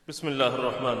بسم الله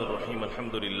الرحمن الرحيم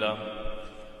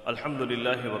الحمد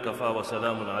لله وكفى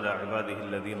وسلام على عباده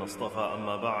الذين اصطفى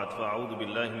أما بعد فأعوذ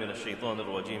بالله من الشيطان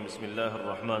الرجيم بسم الله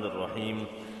الرحمن الرحيم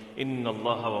إن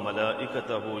الله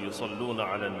وملائكته يصلون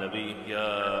على النبي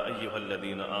يا أيها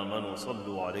الذين آمنوا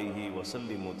صلوا عليه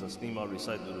وسلموا تسليما.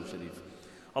 Recite the Sharif.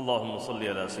 اللهم صل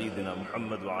على سيدنا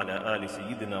محمد وعلى آل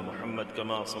سيدنا محمد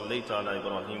كما صليت على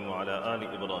إبراهيم وعلى آل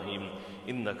إبراهيم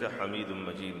إنك حميد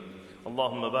مجيد.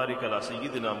 اللهم بارك على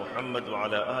سيدنا محمد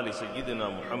وعلى آل سيدنا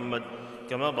محمد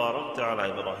كما باركت على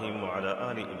إبراهيم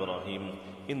وعلى آل إبراهيم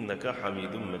إنك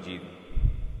حميد مجيد.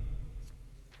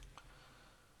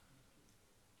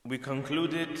 We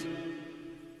concluded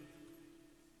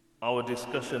our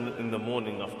discussion in the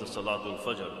morning after Salatul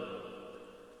Fajr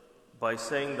by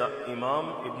saying that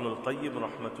Imam Ibn al-Qayyim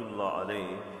rahmatullah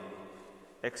alayhi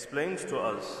explains to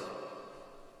us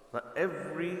that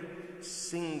every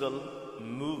single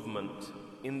movement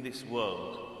in this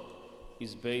world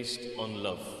is based on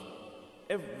love.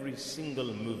 Every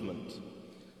single movement.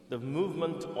 The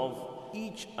movement of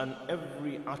each and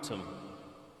every atom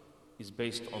is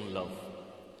based on love.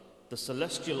 The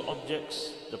celestial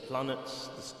objects, the planets,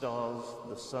 the stars,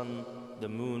 the sun, the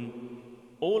moon,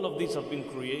 all of these have been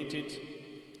created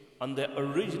and their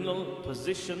original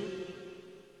position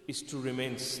is to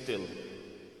remain still.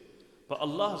 But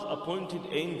Allah has appointed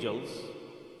angels,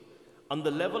 and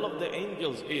the level of the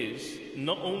angels is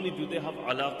not only do they have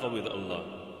alaqa with Allah,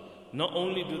 not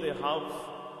only do they have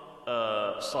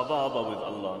sababa with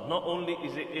Allah, not only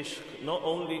is it ishq, not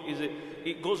only is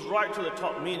it goes right to the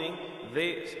top, meaning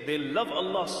they love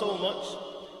Allah so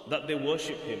much that they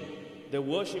worship Him. They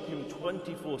worship Him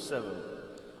 24/7.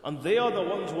 And they are the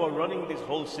ones who are running this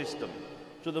whole system.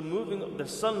 So the moving of the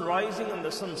sun rising and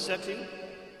the sun setting,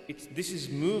 this is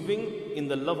moving in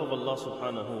the love of Allah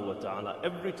subhanahu wa ta'ala.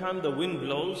 Every time the wind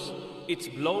blows, it's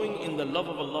blowing in the love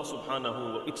of Allah subhanahu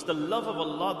wa ta'ala. It's the love of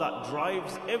Allah that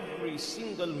drives every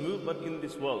single movement in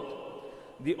this world.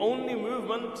 The only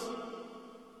movement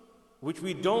which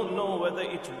we don't know whether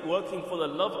it's working for the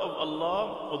love of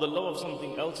Allah or the love of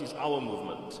something else is our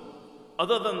movement.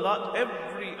 Other than that,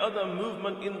 every other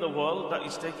movement in the world that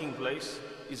is taking place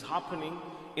is happening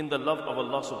in the love of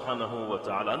Allah subhanahu wa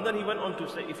ta'ala. And then he went on to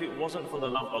say, if it wasn't for the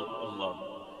love of Allah,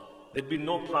 there'd be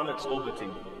no planets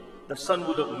orbiting. The sun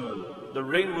wouldn't move, the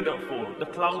rain wouldn't fall, the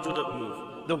clouds wouldn't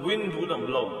move, the wind wouldn't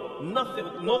blow,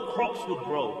 nothing, no crops would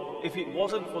grow if it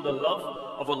wasn't for the love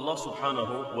of Allah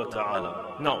subhanahu wa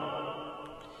ta'ala. Now,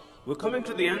 we're coming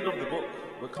to the end of the book,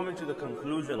 we're coming to the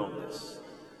conclusion of this.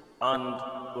 And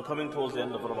we're coming towards the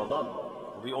end of Ramadan.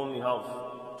 We only have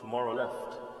tomorrow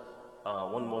left,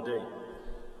 one more day.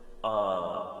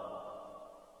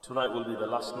 Tonight will be the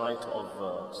last night of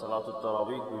Salatul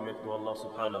Taraweeh. We make dua Allah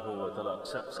subhanahu wa ta'ala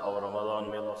accepts our Ramadan.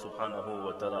 May Allah subhanahu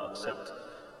wa ta'ala accept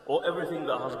everything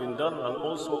that has been done and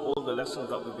also all the lessons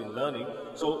that we've been learning.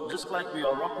 So just like we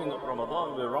are wrapping up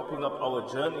Ramadan, we're wrapping up our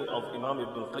journey of Imam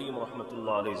Ibn Qayyim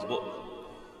rahmatullah alayhi's book.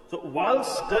 So while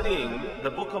studying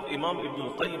the book of Imam Ibn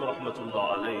al-Qayyim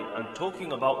rahmatullah alayhi and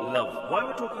talking about love, why are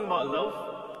we talking about love?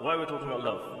 Why are we talking about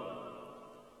love?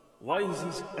 Why is he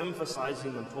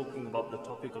emphasizing and talking about the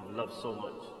topic of love so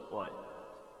much? Why?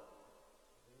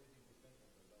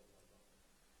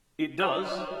 It does,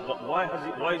 but why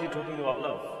is he talking about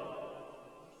love?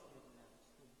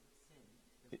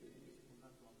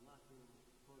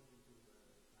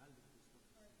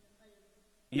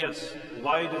 Yes,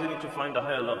 why does he need to find a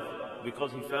higher love?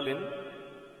 Because he fell in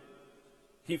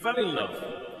love.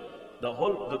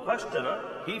 The questioner,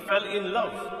 he fell in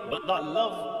love, but that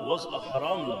love was a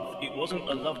haram love. It wasn't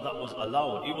a love that was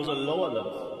allowed. It was a lower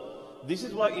love. This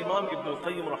is why Imam Ibn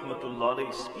al-Qayyim rahmatullah alayhi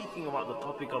is speaking about the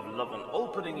topic of love and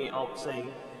opening it out, saying,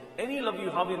 any love you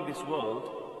have in this world,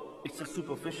 it's a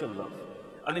superficial love.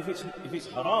 And if it's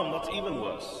haram, that's even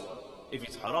worse. If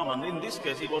it's haram, and in this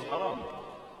case it was haram.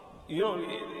 You know,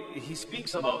 he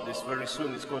speaks about this very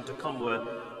soon. It's going to come where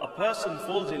a person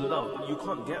falls in love, but you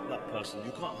can't get that person.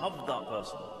 You can't have that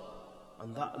person.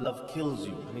 And that love kills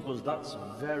you. And he goes, that's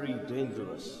very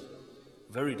dangerous.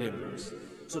 Very dangerous.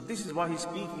 So this is why he's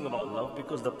speaking about love,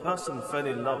 because the person fell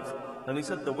in love. And he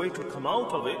said the way to come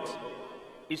out of it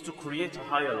is to create a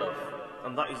higher love.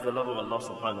 And that is the love of Allah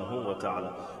subhanahu wa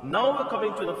ta'ala. Now we're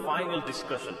coming to the final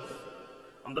discussion.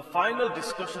 And the final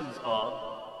discussions are,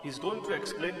 he's going to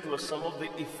explain to us some of the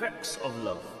effects of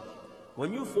love.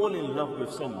 When you fall in love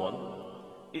with someone,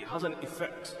 it has an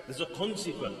effect. There's a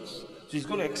consequence. So he's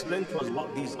going to explain to us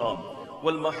what these are.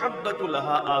 وَالْمَحَبَّةُ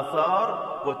لَهَا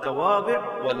آثَارٌ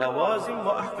وَتَوَابِعٌ وَلَوَازِمٌ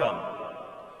وَأَحْكَامٌ.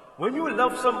 When you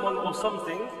love someone or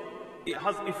something, it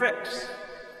has effects.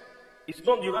 It's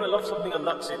not you're going to love something and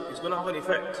that's it. It's going to have an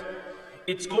effect.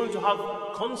 It's going to have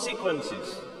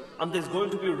consequences, and there's going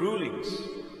to be rulings.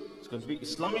 It's going to be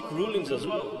Islamic rulings as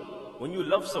well. When you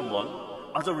love someone,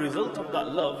 as a result of that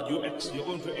love, you're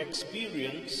going to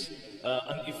experience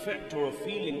an effect or a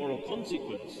feeling or a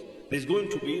consequence. There's going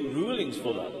to be rulings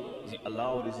for that. Is it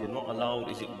allowed? Is it not allowed?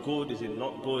 Is it good? Is it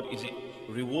not good? Is it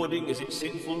rewarding? Is it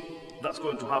sinful? That's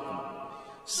going to happen.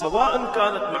 سواء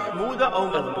كانت محمودة أو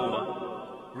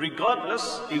مذمومة.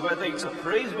 Regardless whether it's a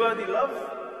praiseworthy love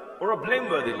or a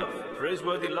blameworthy love.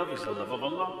 Praiseworthy love is the love of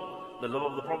Allah, the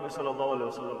love of the Prophet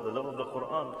ﷺ, the love of the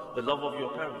Quran, the love of your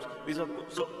parents. These are,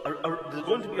 there's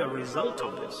going to be a result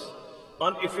of this.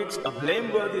 And if it's a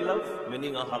blameworthy love,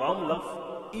 meaning a haram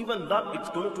love, even that it's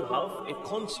going to have a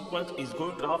consequence, is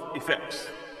going to have effects.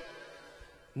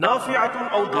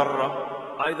 نافعة أو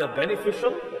ضارة, either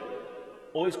beneficial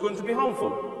or it's going to be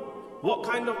harmful. What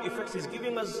kind of effects? Is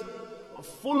giving us a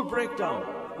full breakdown.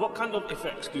 What kind of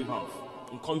effects do you have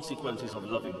and consequences of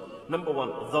loving? Number one,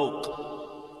 dhawq.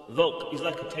 Dhawq is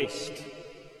like a taste.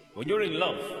 When you're in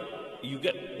love, you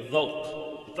get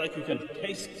dhawq. It's like you can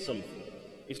taste something.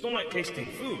 It's not like tasting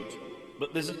food,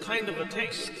 but there's a kind of a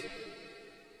taste.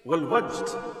 Well, wajd.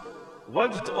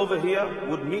 Wajd over here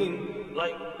would mean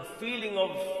like a feeling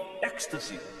of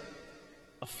ecstasy,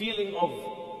 a feeling of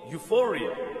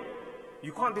euphoria.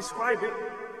 You can't describe it.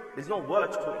 There's no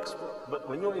words to express. But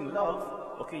when you're in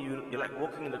love, okay, you're like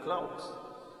walking in the clouds.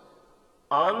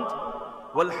 And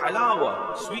wal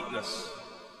halawa, sweetness.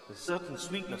 There's certain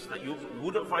sweetness that you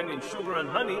wouldn't find in sugar and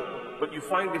honey, but you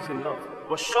find this in love.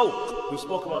 Was shawq. We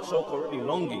spoke about shawq already,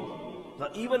 longing.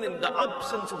 That even in the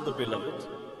absence of the beloved,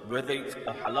 whether it's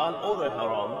a halal or a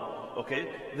haram, okay,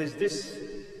 there's this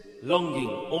longing,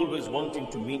 always wanting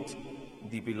to meet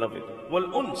the beloved.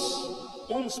 Well,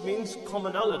 uns means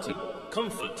commonality,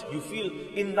 comfort. You feel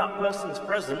in that person's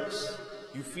presence,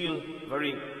 you feel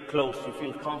very close, you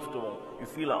feel comfortable, you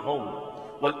feel at home.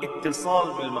 Well,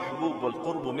 ittisal bil mahbub wal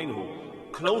qurb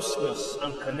minhu, closeness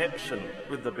and connection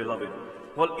with the beloved.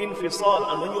 Well,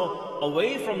 infisal, and when you're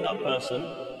away from that person,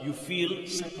 you feel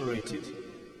separated.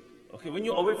 Okay, when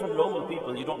you're away from normal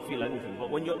people, you don't feel anything.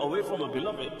 But when you're away from a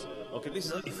beloved, okay, this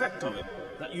is the effect of it.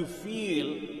 That you feel,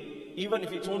 even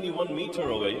if it's only 1 meter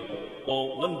away,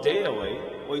 or 1 day away,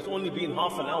 or it's only been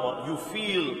half an hour, you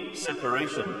feel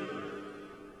separation.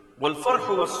 وَالْفَرْحُ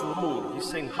وَالسُّرُورُ, he's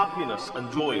saying happiness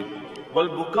and joy.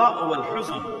 وَالْبُكَاءُ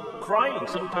وَالْحُزْنُ, crying,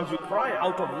 sometimes you cry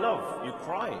out of love, you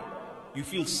cry. You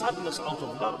feel sadness out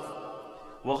of love.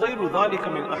 وَغَيْرُ ذَلِكَ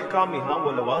مِنْ أَحْكَامِهَا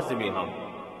وَلَوَازِمِهَا.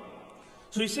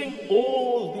 So he's saying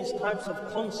all these types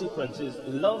of consequences,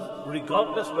 love,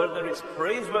 regardless whether it's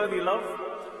praiseworthy love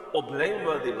or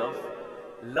blameworthy love,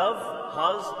 love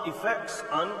has effects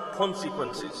and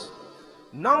consequences.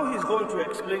 Now he's going to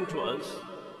explain to us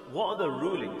what are the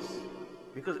rulings,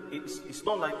 because it's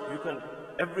not like you can,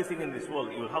 everything in this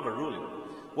world, you will have a ruling.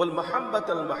 وَالْمَحَبَّةَ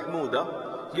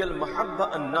الْمَحْمُودَةَ هِيَ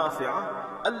الْمَحَبَّةَ النَّافِعَةَ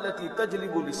التي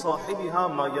تجلب لصاحبها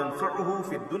ما ينفعه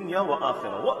في الدنيا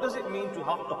وآخرة. What does it mean to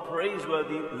have a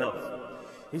praiseworthy love?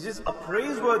 He says a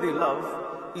praiseworthy love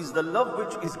is the love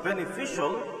which is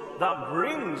beneficial, that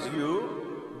brings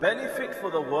you benefit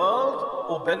for the world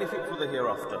or benefit for the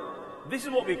hereafter. This is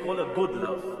what we call a good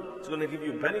love. It's going to give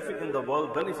you benefit in the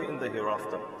world, benefit in the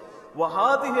hereafter.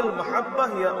 وهذه المحبة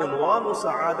هي عنوان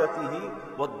سعادته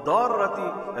والضارة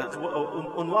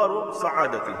عنوان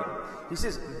سعادته. He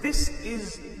says this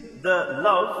is the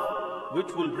love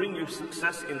which will bring you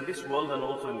success in this world and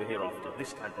also in the hereafter.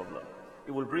 This type of love,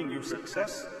 it will bring you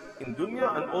success in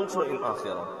dunya and also in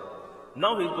akhirah.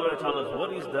 Now he's going to tell us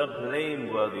what is the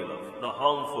blameworthy love, the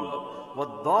harmful love.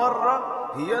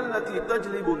 والضارة هي التي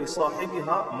تجلب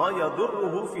لصاحبها ما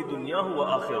يضره في دنياه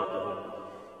وآخرته.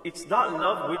 It's that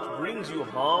love which brings you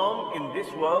harm in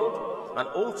this world and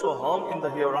also harm in the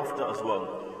hereafter as well.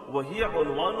 وَهِيَ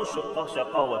عُنْوَانُ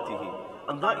شَقَاوَتِهِ.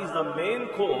 And that is the main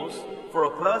cause for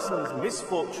a person's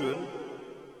misfortune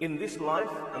in this life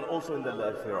and also in the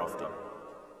life hereafter.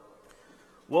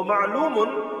 وَمَعْلُومٌ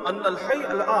أَنَّ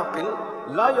الْحَيْءَ الْعَاقِلِ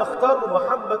لَا يَخْتَارُ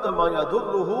مَحَبَّةَ مَا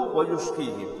يَضُرُّهُ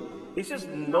وَيُشْقِيهِ. He says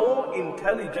no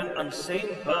intelligent and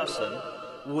sane person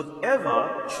would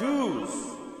ever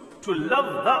choose to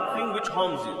love that thing which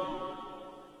harms you.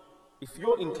 If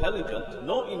you're intelligent,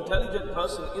 no intelligent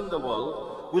person in the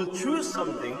world will choose to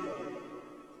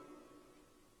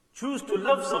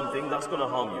love something that's going to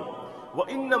harm you.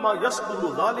 وَإِنَّمَا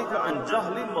يَسْقُلُ ذَلِكَ عَنْ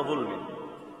جَهْلٍ وَظُلْمٍ.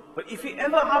 But if it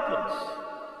ever happens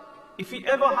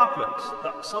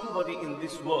that somebody in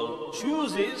this world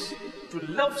chooses to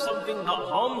love something that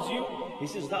harms you, he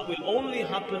says that will only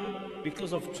happen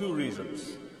because of 2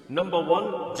 reasons. Number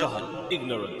 1, jahl,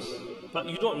 ignorance. But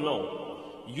you don't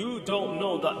know. You don't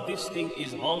know that this thing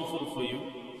is harmful for you.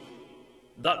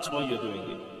 That's why you're doing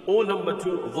it. Or number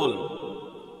two,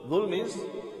 dhulm. Dhulm is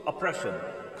oppression.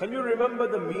 Can you remember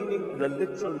the meaning, the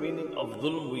literal meaning of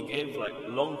dhulm we gave like a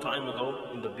long time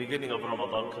ago in the beginning of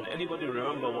Ramadan? Can anybody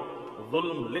remember what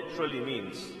dhulm literally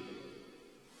means?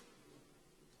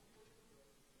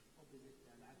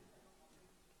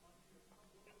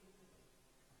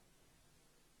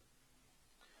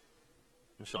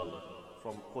 Inshallah.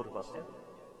 From quarter past 10?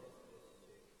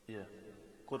 Yeah.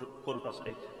 Quarter past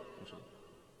 8, inshallah.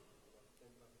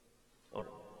 All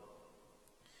right.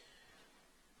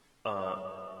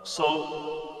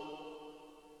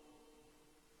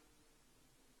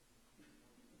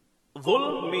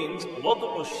 Dhulm means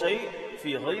وضع الشيء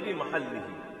في غير محله.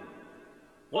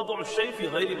 وضع الشيء في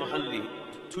غير محله.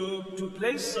 To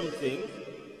place something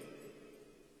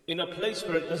in a place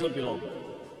where it doesn't belong.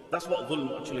 That's what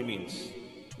dhulm actually means.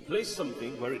 To place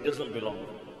something where it doesn't belong.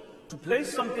 To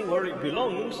place something where it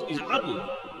belongs is adl,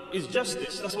 is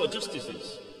justice. That's what justice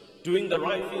is. Doing the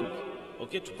right thing.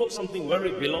 Okay, to put something where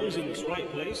it belongs in its right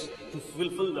place, to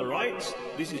fulfill the rights,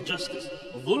 this is justice.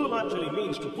 Dhulm actually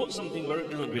means to put something where it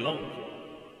doesn't belong.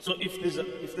 So if there's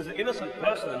an innocent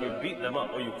person and you beat them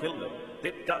up or you kill them,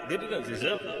 they didn't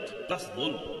deserve that. That's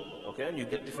dhulm. Okay, and you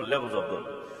get different levels of dhulm.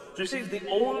 So you see, the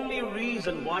only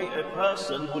reason why a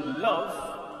person would love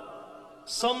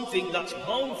something that's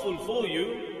harmful for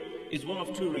you is one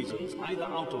of two reasons. Either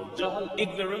out of jahl,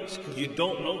 ignorance, because you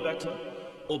don't know better,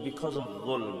 or because of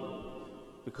dhulm.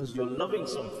 Because you're loving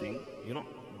something,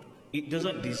 it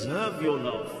doesn't deserve your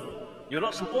love. You're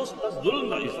not supposed to, that's dhulm,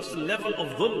 that's the level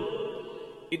of dhulm.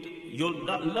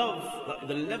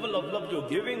 The level of love you're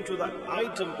giving to that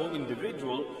item or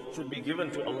individual should be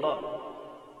given to Allah.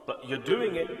 But you're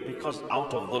doing it because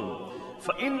out of dhulm.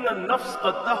 فَإِنَّ النَّفْسَ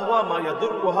قَدْ تَهْوَى مَا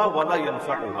يَضُرُّهَا وَلَا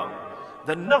يَنْفَعُهَا.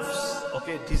 The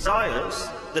nafs, desires,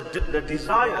 the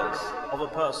desires of a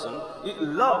person, it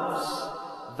loves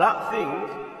that thing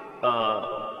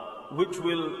which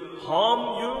will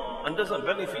harm you and doesn't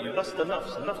benefit you. That's the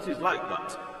nafs. Nafs is like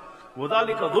that.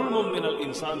 وَذَلِكَ ظُلْمٌ مِنَ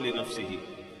الْإِنسَانِ لِنَفْسِهِ.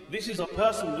 This is a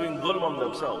person doing dhulm on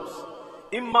themselves.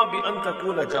 إِمَّا بِأَن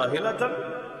تَكُونَ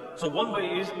جَاهِلَةً. So one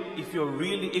way is, if you're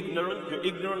really ignorant, you're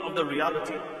ignorant of the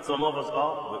reality. Some of us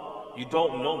are. You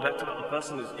don't know better. A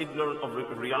person is ignorant of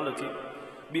reality.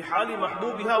 بحال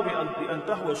محبوبها بأن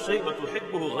تهوى الشيء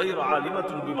وتحبه غير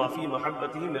عالمة بما في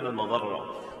محبته من المضرة.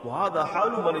 وهذا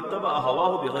حال من اتبع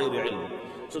هواه بغير علم.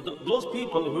 So those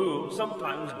people who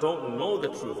sometimes don't know the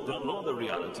truth, don't know the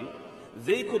reality,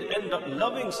 they could end up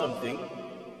loving something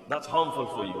that's harmful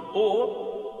for you. Or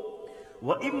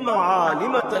وَإِمَّا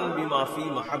عَالِمَةً بِمَا فِي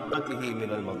مَحَبَّتِهِ مِنَ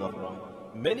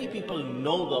الْمَضَرَّةِ. Many people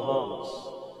know the harms.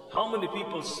 How many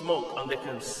people smoke and they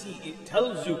can see, it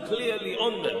tells you clearly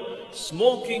on them,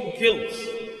 smoking kills.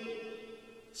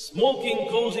 Smoking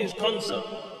causes cancer.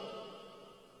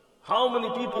 How many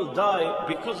people die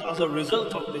because as a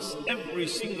result of this every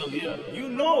single year? You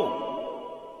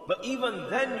know. But even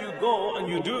then you go and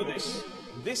you do this.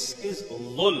 This is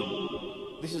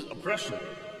dhulm. This is oppression.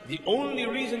 The only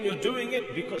reason you're doing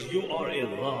it because you are a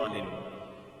zalim.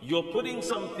 You're putting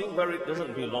something where it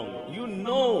doesn't belong. You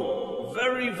know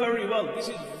very, very well this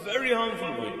is very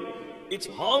harmful for you. It's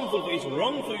harmful for you, it's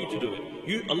wrong for you to do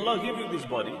it. Allah gave you this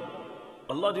body.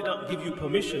 Allah did not give you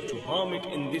permission to harm it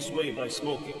in this way by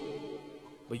smoking.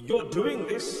 But you're doing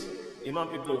this.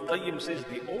 Imam Ibn al-Qayyim says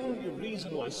the only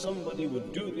reason why somebody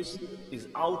would do this is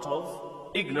out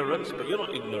of ignorance. But you're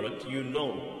not ignorant, you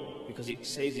know. Because it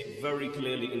says it very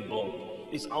clearly in bold.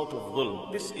 It's out of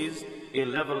dhulm. This is a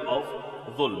level of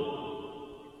dhulm.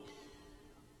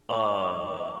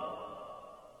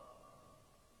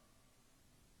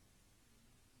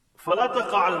 فلا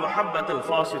تقع المحبة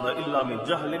الفاسدة إلا من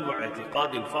جهل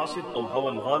واعتقاد فاسد أو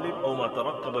هوى غالب أو ما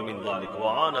تركب من ذلك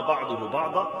وعان بعضه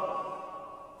بعضا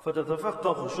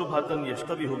فتتفقه شبهة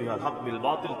يشتبه بها الحق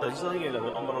بالباطل تجزي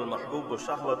له أمر المحبوب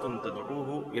وشهوة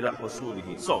تدعوه إلى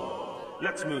حصوله. So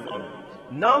let's move on.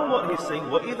 Now what he's saying,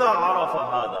 وَإِذَا عَرَفَ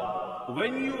هَذَا.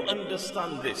 When you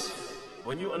understand this,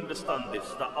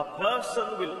 that a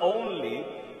person will only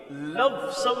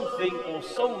love something or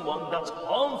someone that's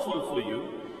harmful for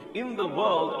you in the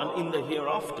world and in the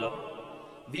hereafter,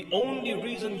 the only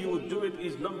reason you would do it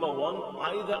is number one,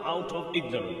 either out of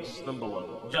ignorance, number one,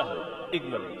 jahl,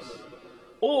 ignorance,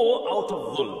 or out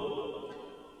of dhulm.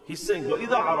 He's saying,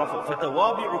 وَإِذَا عَرَفَ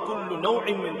فَتَوَابِعُ كُلُّ نَوْعٍ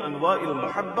مِّنْ أَنْوَاءِ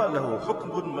الْمَحَبَّةِ لَهُ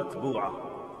حُكْمٌ مَتْبُوعًا.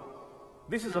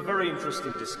 This is a very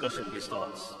interesting discussion he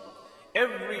starts.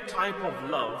 Every type of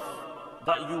love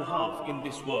that you have in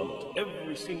this world,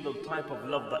 every single type of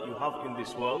love that you have in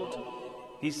this world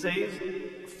he says,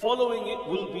 following it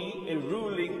will be a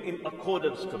ruling in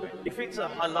accordance to it. If it's a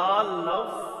halal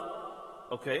love,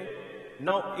 okay,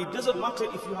 now it doesn't matter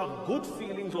if you have good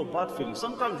feelings or bad feelings.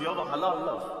 Sometimes you have a halal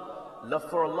love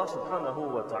for Allah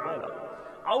subhanahu wa ta'ala.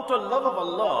 Out of love of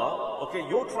Allah, okay,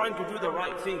 you're trying to do the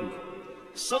right thing.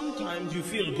 Sometimes you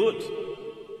feel good,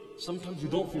 sometimes you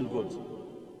don't feel good.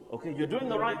 Okay, you're doing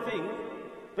the right thing,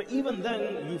 but even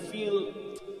then you feel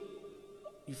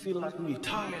like really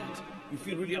tired, you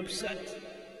feel really upset.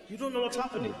 You don't know what's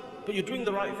happening, but you're doing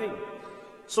the right thing.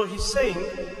 So he's saying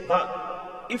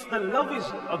that if the love is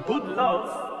a good love,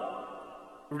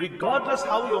 regardless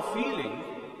how you're feeling,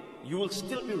 you will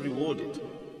still be rewarded.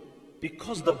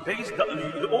 Because the base that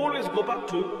you always go back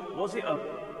to, was it a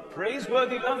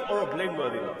praiseworthy love or a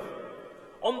blameworthy love?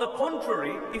 On the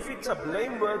contrary, if it's a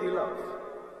blameworthy love,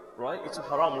 right, it's a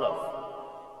haram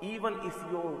love. Even if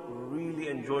you're really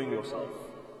enjoying yourself.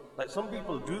 Like some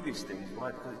people do these things,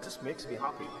 right, because it just makes me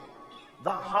happy.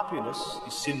 That happiness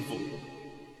is sinful.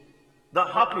 That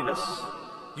happiness,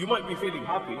 you might be feeling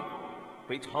happy,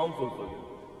 but it's harmful for you.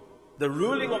 The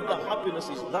ruling of that happiness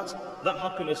is that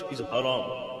happiness is haram.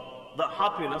 That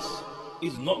happiness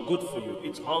is not good for you,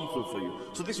 it's harmful for you.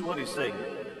 So this is what he's saying.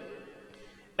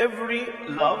 Every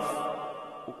love,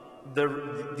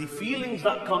 the feelings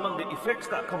that come and the effects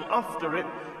that come after it,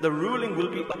 the ruling will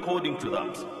be according to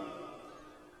that.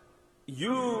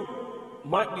 You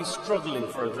might be struggling,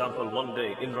 for example, one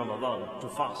day in Ramadan to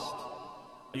fast.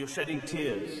 You're shedding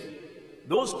tears.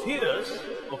 Those tears,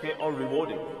 okay, are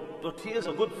rewarding. Those tears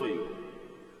are good for you.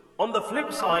 On the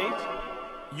flip side,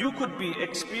 you could be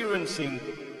experiencing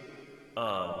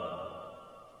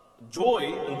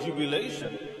joy and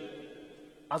jubilation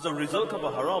as a result of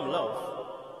a haram love.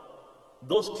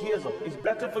 Those tears, it's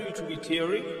better for you to be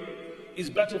tearing, it's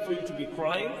better for you to be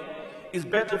crying, it's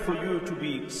better for you to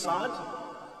be sad,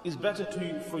 it's better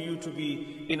for you to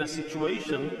be in a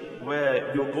situation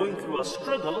where you're going through a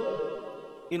struggle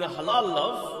in a halal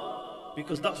love,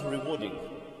 because that's rewarding.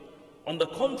 On the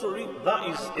contrary, that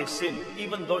is a sin,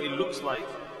 even though it looks like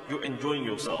you're enjoying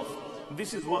yourself.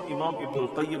 This is what Imam Ibn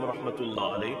al-Qayyim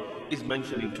rahmatullah alayh is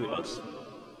mentioning to us.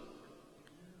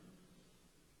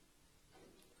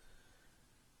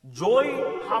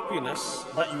 Joy, happiness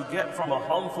that you get from a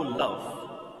harmful love,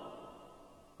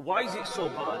 why is it so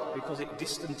bad? Because it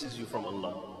distances you from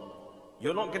Allah.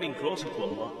 You're not getting closer to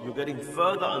Allah, you're getting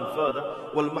further and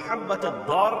further. وَالْمَحَبَّةَ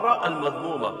الضَّارَّةَ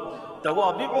الْمَذْمُومَةَ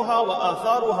توابعها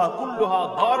وآثارها كلها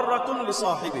ضارة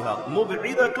لصاحبها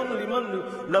مبعدة لمن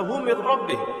له من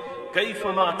ربه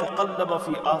كيفما تقلب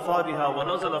في آثارها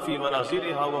ونزل في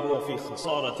منازلها وهو في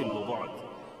خسارة وبعد.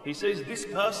 He says this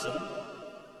person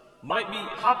might be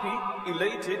happy,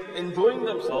 elated, enjoying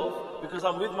themselves because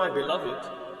I'm with my beloved.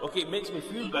 Okay, it makes me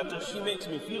feel better, she makes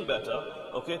me feel better.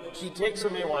 Okay, she takes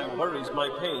away my worries, my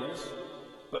pains.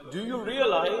 But do you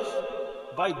realize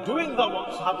by doing that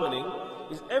what's happening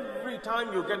is every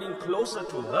time you're getting closer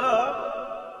to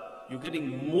her, you're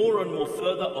getting more and more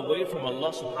further away from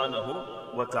Allah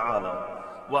subhanahu wa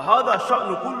ta'ala. وَهَذَا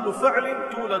شَأْنُ كُلُّ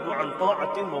فَعْلٍ تُولَدُ عَنْ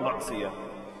طَاعَةٍ وَمَعْصِيَةٍ.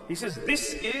 He says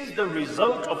this is the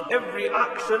result of every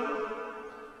action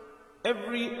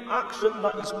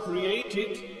that is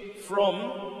created from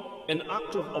an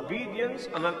act of obedience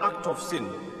and an act of sin.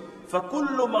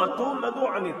 فَكُلُّ مَا تُولَدُ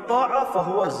عَنِ الطَّاعَةِ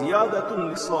فَهُوَ زِيَادَةٌ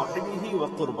لِصَاحِبِهِ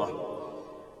وَقُرْبَهِ.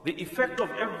 The effect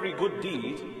of every good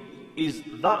deed is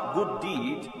that good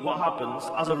deed, what happens,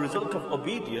 as a result of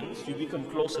obedience, you become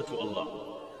closer to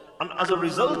Allah. And as a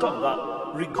result of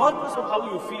that, regardless of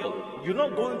how you feel, you're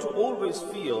not going to always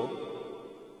feel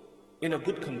in a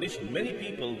good condition. Many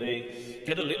people, they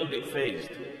get a little bit phased.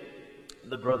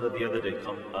 The brother the other day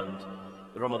come and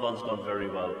Ramadan's gone very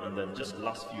well, and then just the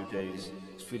last few days,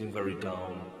 he's feeling very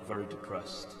down, very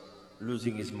depressed,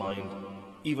 losing his mind,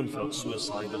 even felt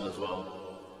suicidal as well.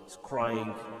 He's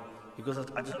crying. He goes,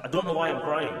 I don't know why I'm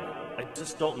crying. I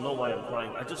just don't know why I'm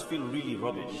crying. I just feel really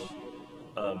rubbish.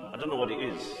 I don't know what it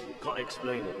is. Can't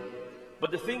explain it.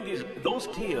 But the thing is, those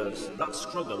tears, that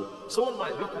struggle, someone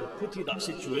might look and pity that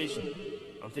situation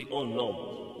and think, oh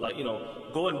no, like, you know,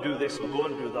 go and do this or go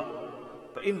and do that.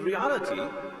 But in reality,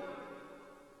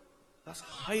 that's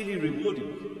highly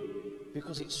rewarding,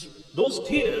 because those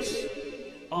tears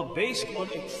are based on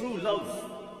a true love.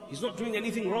 He's not doing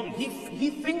anything wrong. He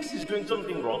thinks he's doing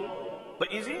something wrong,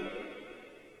 but is he?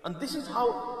 And this is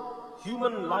how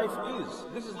human life is.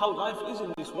 This is how life is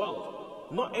in this world.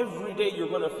 Not every day you're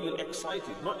going to feel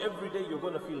excited. Not every day you're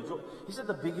going to feel joy. He said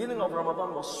the beginning of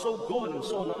Ramadan was so good and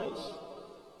so nice.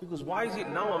 Because why is it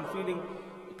now I'm feeling?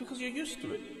 Because you're used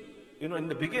to it. You know, in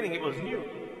the beginning it was new.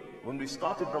 When we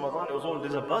started Ramadan, it was all,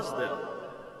 there's a buzz there.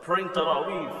 praying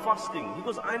Taraweeh, fasting. He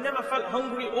goes, I never felt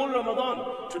hungry all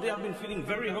Ramadan. Today I've been feeling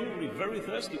very hungry, very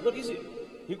thirsty. What is it?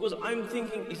 He goes, I'm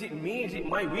thinking, is it me? Is it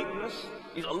my weakness?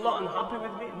 Is Allah unhappy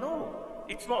with me? No,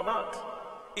 it's not that.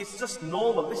 It's just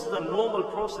normal. This is a normal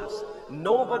process.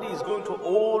 Nobody is going to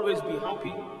always be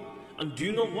happy. And do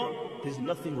you know what? There's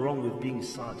nothing wrong with being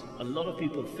sad. A lot of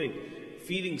people think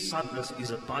feeling sadness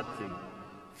is a bad thing.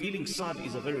 Feeling sad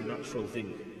is a very natural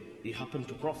thing. It happened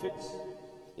to prophets.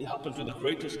 It happened to the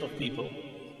greatest of people.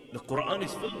 The Quran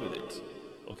is filled with it.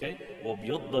 Okay?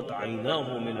 وَبْيَضَّتْ عَيْنَاهُ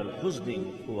مِنَ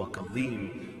الْحُزْنِ هُوَ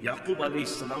كَظِيمٌ. Yaqub alayhi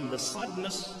salam, the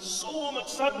sadness, so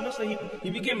much sadness that he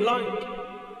became blind.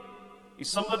 Is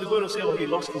somebody going to say, oh, he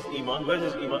lost his iman? Where's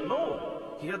his iman?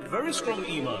 No. He had very strong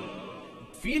iman.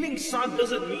 Feeling sad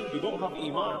doesn't mean you don't have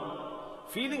iman.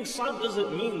 Feeling sad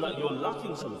doesn't mean that you're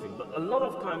lacking something. But a lot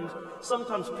of times,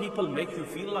 sometimes people make you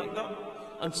feel like that.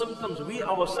 And sometimes we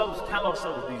ourselves tell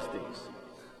ourselves these things.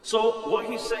 So what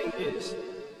he's saying is,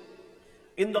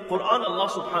 in the Quran, Allah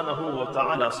subhanahu wa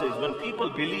ta'ala says, when people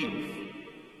believe,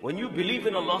 when you believe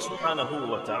in Allah subhanahu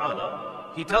wa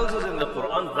ta'ala, He tells us in the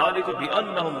Quran, ذَلِكَ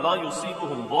بِأَنَّهُمْ لَا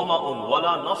يُصِيبُهُمْ ظَمَأٌ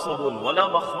وَلَا نَصَبٌ وَلَا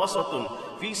مَخْمَصَةٌ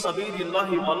فِي سَبِيلِ اللَّهِ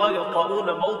وَلَا يَطَئُونَ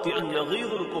مَوْطِئًا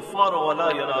يَغِيظُ الْكُفَّارَ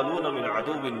وَلَا يَنَالُونَ مِنْ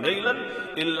عَدُوٍّ نَيْلًا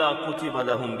إِلَّا كُتِبَ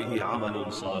لَهُمْ بِهِ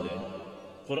عَمَلٌ صَالِحٌ.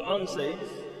 Quran says,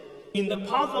 in the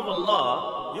path of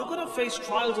Allah, you're going to face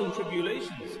trials and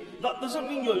tribulations. That doesn't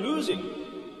mean you're losing.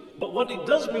 But what it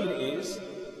does mean is,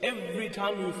 every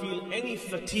time you feel any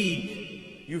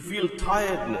fatigue, you feel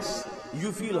tiredness,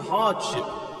 you feel hardship,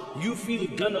 you feel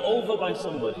gone over by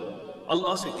somebody,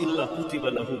 Allah says, إِلَّا كُتِبَ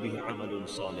لَهُ بِهِ عَمَلٌ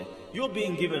صَالِحٌ. You're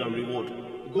being given a reward.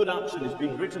 Good action is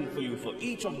being written for you for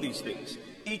each of these things.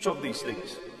 Each of these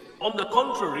things. On the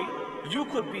contrary, you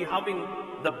could be having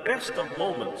the best of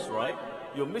moments, right?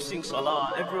 You're missing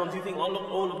salah, everyone's eating,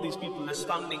 all of these people, they're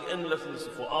standing endlessly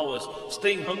for hours,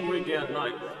 staying hungry day and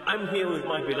night. I'm here with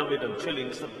my beloved and chilling.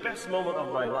 It's the best moment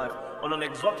of my life, on an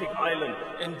exotic island,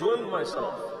 enjoying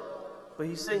myself. But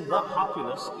he's saying that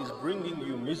happiness is bringing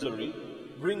you misery,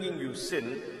 bringing you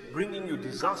sin, bringing you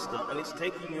disaster, and it's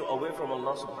taking you away from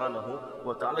Allah subhanahu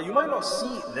wa ta'ala. You might not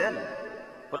see it then,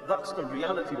 but that's the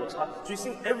reality what's happening. So you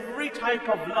see, every type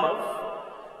of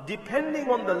love, depending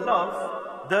on the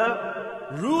love,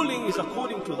 the ruling is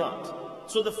according to that.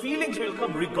 So the feelings will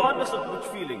come regardless of which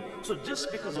feeling. So just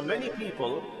because of many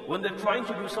people, when they're trying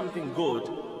to do something good,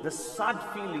 the sad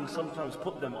feelings sometimes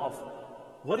put them off.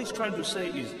 What he's trying to say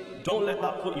is, don't let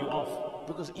that put you off.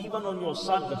 Because even on your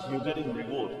sadness, you're getting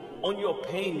reward. On your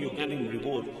pain, you're getting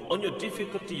reward. On your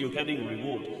difficulty, you're getting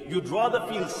reward. You'd rather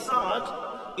feel sad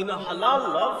in a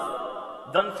halal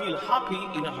love than feel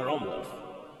happy in a haram love.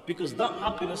 Because that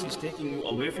happiness is taking you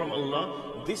away from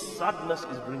Allah. This sadness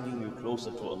is bringing you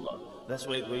closer to Allah. That's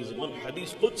why there is one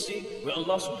hadith Qudsi where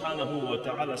Allah subhanahu wa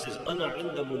ta'ala says, أَنَا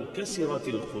عِنْدَ مُنْكَسِرَةِ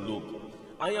الْقُلُوبِ.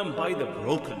 I am by the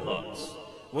broken hearts.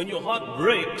 When your heart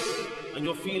breaks and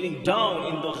you're feeling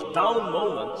down in those down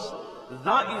moments,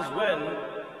 that is when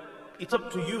it's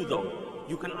up to you though.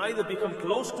 You can either become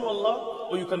close to Allah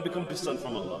or you can become distant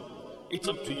from Allah. It's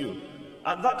up to you.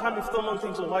 At that time, if someone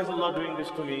thinks, oh, why is Allah doing this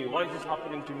to me? Why is this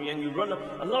happening to me? And you run,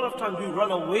 a lot of times we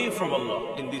run away from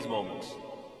Allah in these moments.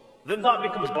 Then that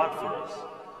becomes bad for us.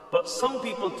 But some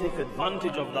people take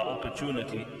advantage of that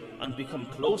opportunity and become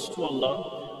close to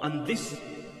Allah, and this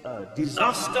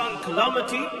disaster and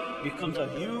calamity becomes a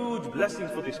huge blessing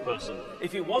for this person.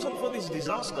 If it wasn't for this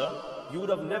disaster, you would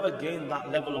have never gained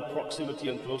that level of proximity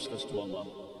and closeness to Allah.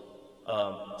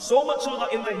 So much so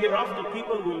that in the hereafter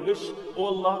people will wish, oh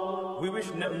Allah, we wish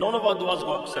none of our du'as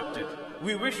were accepted.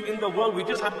 We wish in the world we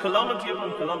just had calamity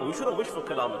upon calamity. We shouldn't wish for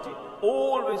calamity.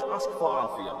 Always ask for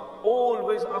afiyah.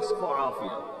 Always ask for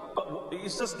afiyah. But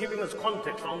it's just giving us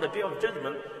context. On the day of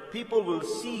judgment, people will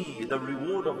see the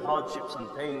reward of hardships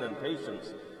and pain and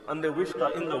patience. And they wish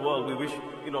that in the world we wish,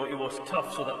 it was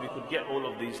tough so that we could get all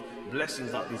of these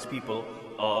blessings that these people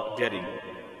are getting.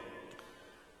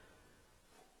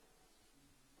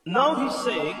 Now he's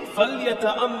saying,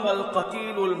 فَلْيَتَأَمَّلْ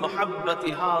قَتِيلُ الْمَحَبَّةِ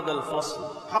هَذَا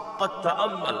الْفَصْلِ حَقَّ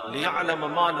التَّأَمَّلِ لِيَعْلَمَ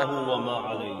مَا لَهُ وَمَا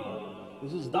عَلَيْهِ.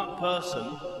 This is that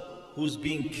person who's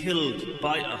being killed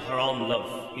by a haram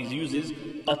love. He uses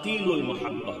قَتِيلُ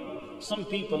الْمَحَبَّةِ. Some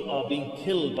people are being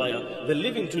killed by they're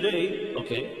living today,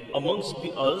 amongst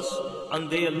us, and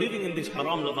they are living in this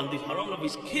haram love, and this haram love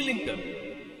is killing them.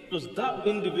 Because that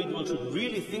individual should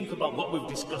really think about what we've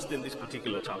discussed in this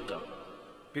particular chapter.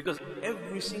 Because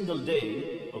every single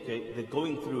day, they're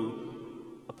going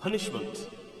through a punishment.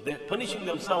 They're punishing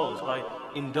themselves by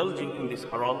indulging in this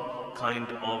haram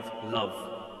kind of love.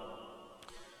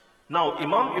 Now,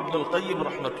 Imam Ibn al-Qayyim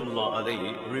rahmatullah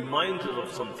alayhi reminds us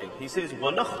of something. He says,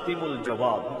 وَنَخْتِمُ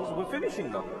الْجَوَابِ, because we're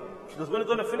finishing now. Because we're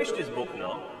going to finish this book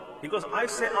now. Because I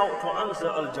set out to answer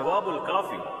al-Jawab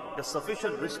al-Kafi, the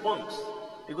sufficient response.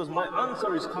 Because my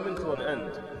answer is coming to an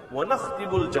end.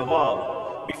 وَنَخْتِمُ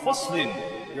الْجَوَابِ بِفَصْلٍ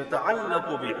يَتَعَلَّقُ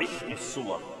بِعِشْقِ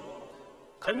الصُّوَرِ.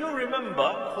 Can you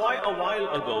remember quite a while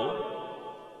ago,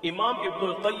 Imam Ibn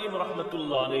al-Qayyim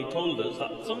rahmatullah alayhi told us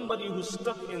that somebody who's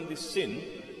stuck in this sin,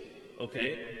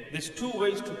 okay, there's two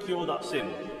ways to cure that sin.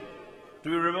 Do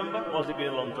you remember? Or has it been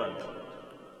a long time?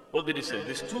 What did he say?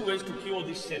 There's two ways to cure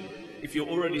this sin if you're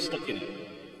already stuck in it.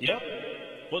 Yeah?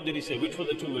 What did he say? Which were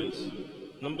the two ways?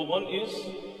 Number one is...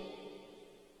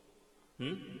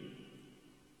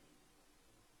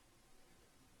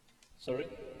 Sorry?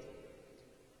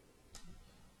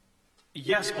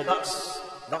 Yes, but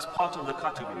that's part of the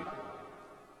category.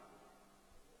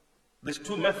 There's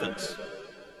two methods.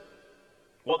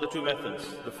 What are the two methods?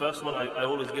 The first one, I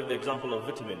always give the example of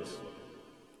vitamins.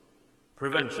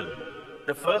 Prevention.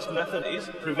 The first method is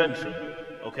prevention.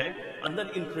 Okay? And then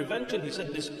in prevention, he said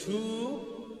there's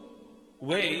two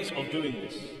ways of doing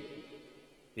this.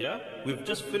 Yeah? We've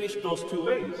just finished those two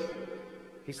ways.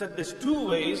 He said there's two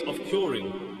ways of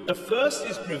curing. The first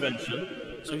is prevention.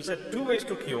 So he said two ways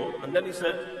to cure, and then he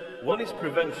said one is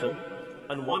prevention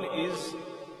and one is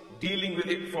dealing with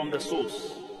it from the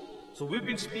source. So we've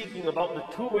been speaking about the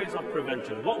two ways of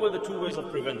prevention. What were the two ways of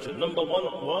prevention? Number one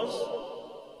was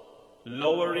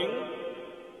lowering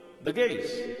the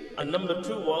gaze, and number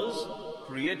two was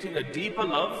creating a deeper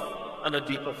love and a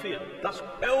deeper fear. That's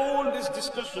all this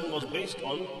discussion was based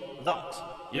on that.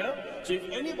 Yeah? So if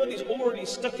anybody's already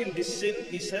stuck in this sin,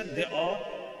 he said there are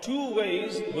two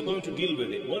ways we're going to deal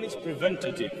with it. One is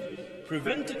preventative.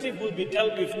 Preventative will be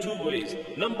dealt with two ways.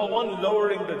 Number one,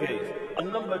 lowering the gaze.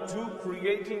 And number two,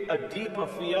 creating a deeper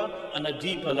fear and a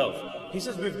deeper love. He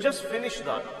says, we've just finished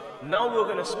that. Now we're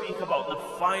going to speak about the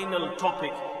final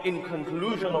topic in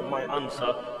conclusion of my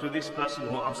answer to this person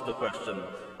who asked the question.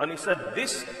 And he said,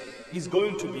 this is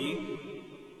going to be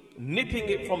nipping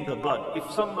it from the bud.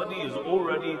 If somebody has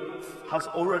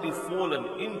already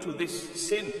fallen into this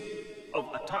sin of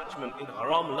attachment in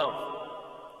haram love.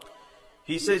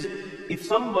 He says, if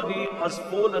somebody has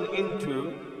fallen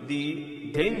into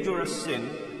the dangerous sin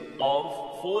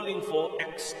of falling for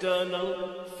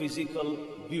external physical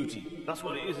beauty. That's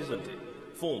what it is, isn't it?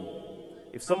 Form.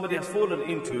 If somebody has fallen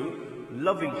into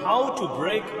loving, how to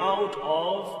break out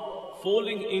of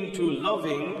falling into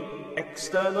loving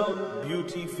external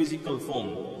beauty, physical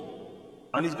form.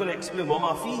 And he's going to explain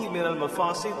وَمَا فِيهِ مِنَ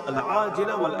الْمَفَاسِدِ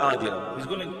الْعَاجِلَةِ وَالْآجِلَةِ. He's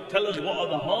going to tell us what are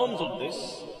the harms of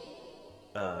this,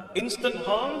 instant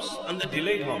harms and the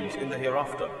delayed harms in the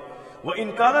hereafter.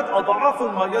 وَإِنْ كَانَتْ أَضْعَافٌ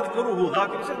مَا يَذْكُرُهُ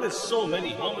ذَاكِرٌ. He said there's so many.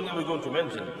 How many are we going to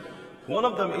mention? One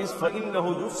of them is فَإِنَّهُ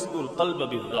يُفْسِدُ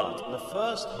الْقَلْبَ بِالذَّاتِ. The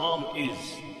first harm is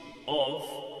of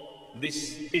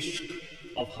this ishq,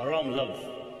 of haram love.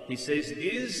 He says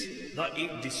is that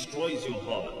it destroys your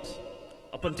heart.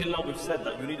 Up until now we've said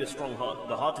that you need a strong heart.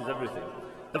 The heart is everything.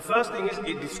 The first thing is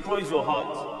it destroys your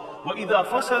heart. وَإِذَا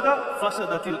فَسَدَ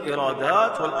فَسَدَتِ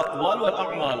الْإِرَادَاتِ وَالْأَقْوَالِ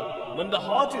وَالْأَعْمَالِ. When the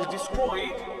heart is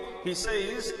destroyed, he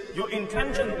says, your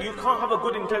intention, you can't have a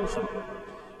good intention.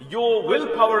 Your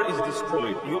willpower is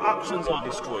destroyed. Your actions are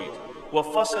destroyed.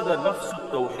 وَفَسَدَ نَفْسُ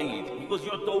التَّوْحِيدِ. Because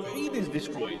your tawheed is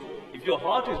destroyed. If your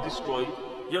heart is destroyed,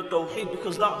 your tawheed,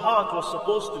 because that heart was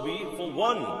supposed to be for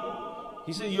one.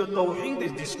 He says your tawheed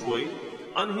is destroyed.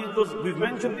 And he goes, we've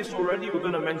mentioned this already, we're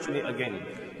going to mention it again.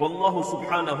 وَاللَّهُ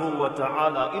سُبْحَانَهُ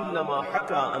وَتَعَالَى إِنَّمَا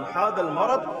حَكَى أَنْ هَذَا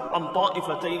الْمَرَضِ أَنْ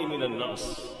طَائِفَتَيْنِ مِنَ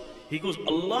النَّاسِ. He goes,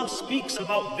 Allah speaks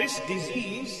about this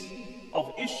disease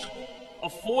of ishq,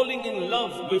 of falling in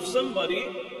love with somebody,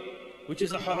 which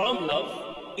is a haram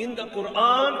love, in the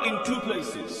Quran in two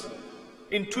places.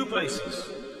 In two places.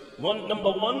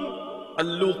 Number one,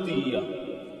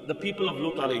 Al-Lutiyya, the people of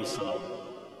Lut alayhi salam.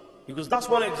 Because that's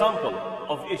one example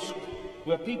of ishq,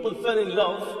 where people fell in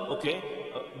love, okay,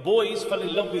 boys fell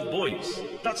in love with boys.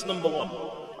 That's number one.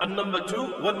 And number two,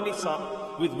 one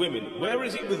nisa, with women. Where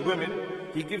is it with women?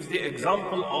 He gives the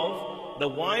example of the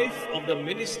wife of the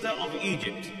minister of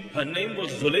Egypt. Her name was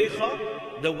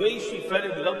Zulaykha, the way she fell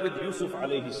in love with Yusuf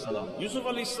alayhi salam. Yusuf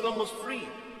alayhi salam was free,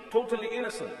 totally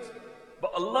innocent.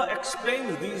 But Allah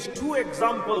explains these two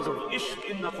examples of ishq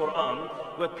in the Quran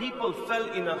where people fell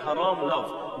in a haram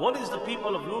love. One is the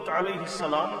people of Lut alayhi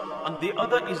salam and the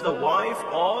other is the wife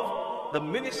of the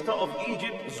minister of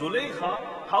Egypt,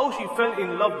 Zulaykha, how she fell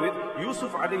in love with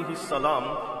Yusuf alayhi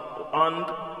salam. And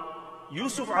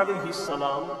Yusuf alayhi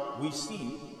salam, we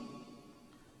see,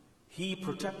 he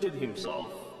protected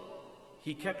himself,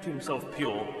 he kept himself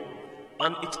pure,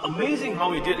 And it's amazing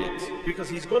how he did it, because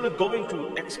he's going to go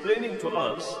into explaining to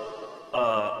us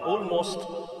almost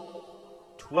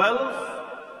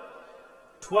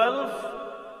 12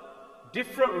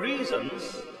 different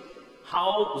reasons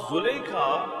how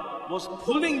Zulaykha was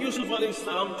pulling Yusuf alayhi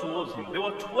salam towards him. There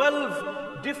were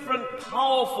 12 different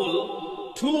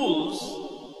powerful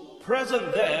tools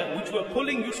present there which were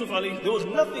pulling Yusuf alayhi. There was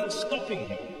nothing stopping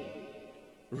him.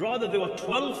 Rather, there were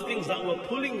 12 things that were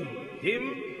pulling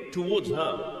him towards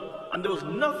her. And there was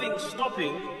nothing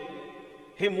stopping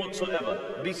him whatsoever,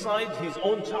 besides his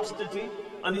own chastity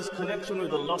and his connection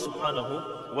with Allah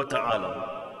subhanahu wa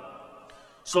ta'ala.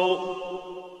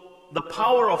 So, the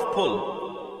power of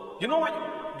pull. You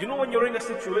know when you're in a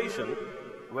situation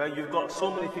where you've got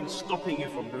so many things stopping you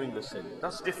from doing the sin,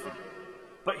 that's different.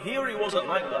 But here it wasn't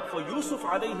like that. For Yusuf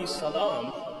alayhi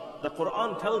salam, the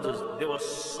Quran tells us there were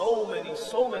so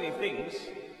many things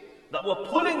that were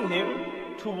pulling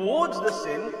him towards the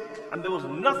sin, and there was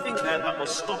nothing there that was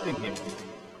stopping him.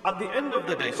 At the end of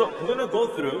the day, so we're going to go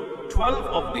through 12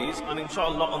 of these, and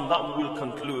inshallah on that we will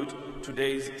conclude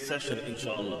today's session,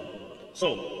 inshallah.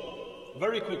 So,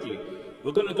 very quickly,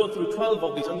 we're going to go through 12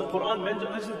 of these, and the Quran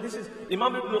mentions, this is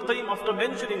Imam Ibn Qayyim, after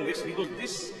mentioning this, he goes,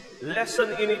 this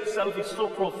lesson in itself is so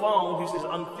profound. He says,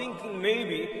 I'm thinking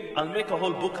maybe I'll make a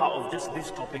whole book out of just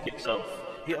this topic itself.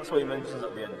 That's what he mentions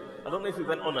at the end. I don't know if he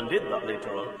went on and did that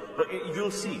later on, but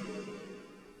you'll see.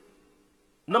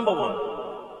 Number one,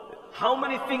 how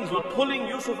many things were pulling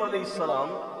Yusuf alayhi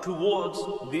salam towards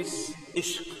this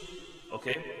ishq?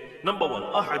 Okay? Number one,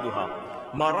 أحدها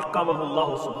ما ركبه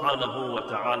الله سبحانه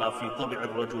وتعالى في طبع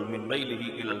الرجل من ميله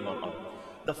إلى المرأة.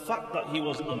 The fact that he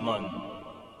was a man,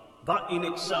 that in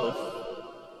itself,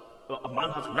 a man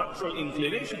has natural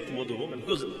inclination toward a woman,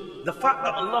 because the fact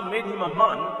that Allah made him a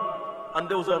man and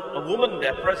there was a woman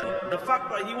there present, the fact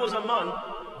that he was a man,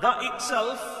 that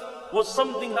itself was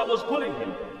something that was pulling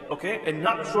him. Okay, a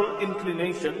natural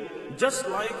inclination, just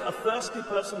like a thirsty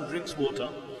person drinks water,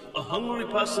 a hungry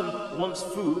person wants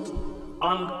food,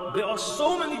 and there are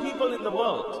so many people in the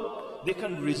world, they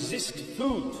can resist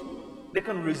food, they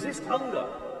can resist hunger,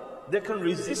 they can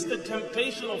resist the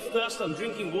temptation of thirst and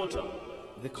drinking water.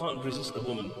 They can't resist a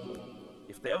woman.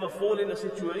 If they ever fall in a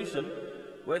situation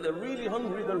where they're really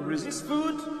hungry, they'll resist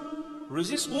food,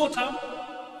 resist water,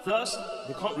 thirst,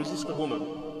 they can't resist a woman.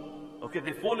 Okay,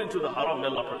 they fall into the haram, may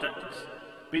Allah protect us.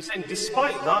 But he's saying,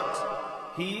 despite that,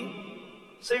 he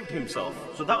saved himself.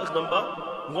 So that was number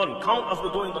one. Count as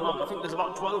we're going along. I think there's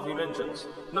about 12 he mentions.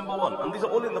 Number one, and these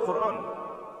are all in the Quran.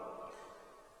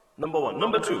 Number one.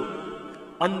 Number two,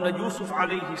 أن يوسف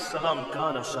عليه السلام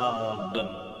كان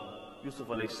شابا. Yusuf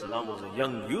alayhi salam was a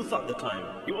young youth at the time.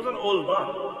 He was an old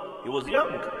man. He was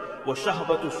young.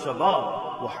 وشهبة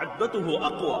الشباب وحدته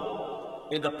أقوى.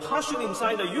 And the passion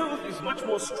inside a youth is much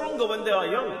more stronger when they are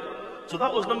young. So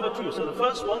that was number two. So the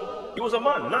first one, he was a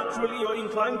man. Naturally, you're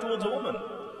inclined towards a woman.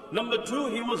 Number two,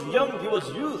 he was young, he was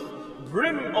youth,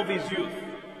 brim of his youth.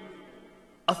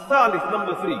 الثالث,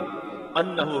 number three,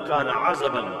 أنه كان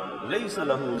عزبا ليس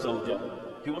له زوجة.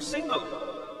 He was single.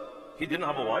 He didn't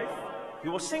have a wife. He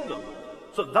was single.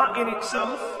 So that in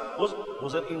itself was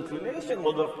an inclination,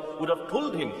 would have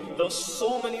pulled him. There are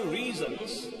so many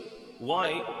reasons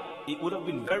why it would have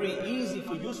been very easy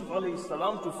for Yusuf alayhi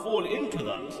salam to fall into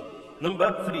that.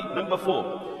 Number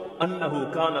four,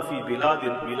 أنه كان في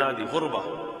بلاد غربة.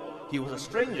 He was a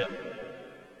stranger.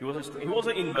 He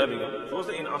wasn't in Birmingham. He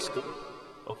wasn't in Ascot.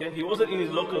 Okay, he wasn't in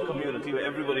his local community where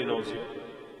everybody knows you.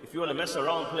 If you want to mess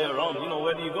around, play around,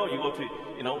 where do you go? You go to,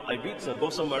 Ibiza, go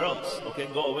somewhere else. Okay,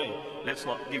 go away. Let's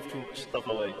not give too much stuff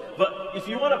away. But if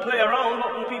you want to play around,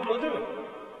 what do people do?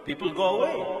 People go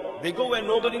away. They go where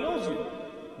nobody knows you.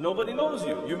 Nobody knows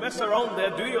you. You mess around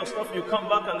there, do your stuff, you come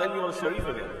back, and then you're Sharif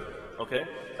again. Okay?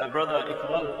 That brother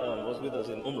Iqbal was with us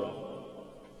in Umrah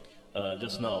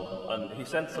just now, and he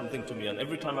sent something to me, and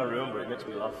every time I remember it makes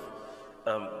me laugh.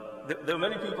 There are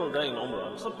many people there in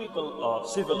Umrah. Some people are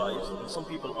civilized, and some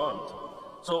people aren't.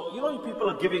 So, people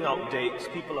are giving out dates,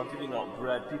 people are giving out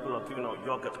bread, people are giving out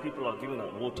yogurt, people are giving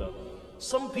out water.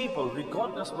 Some people,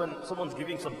 regardless when someone's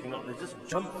giving something out, they just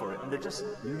jump for it and they're just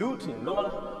looting.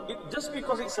 Just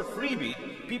because it's a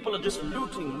freebie, people are just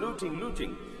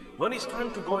looting. When it's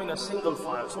time to go in a single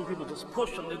file, some people just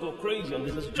push and they go crazy and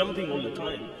they're just jumping all the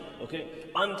time. Okay?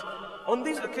 And on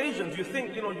these occasions, you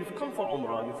think, you've come for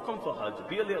Umrah, you've come for Hajj,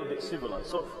 be a little bit civilized.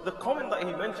 So the comment that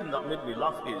he mentioned that made me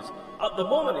laugh is, at the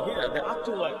moment here, they're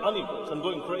acting like animals and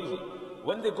going crazy.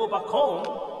 When they go back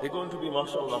home, they're going to be,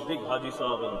 mashallah, big Haji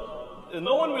Sahib and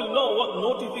no one will know what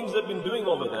naughty things they've been doing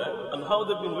over there and how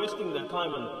they've been wasting their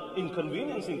time and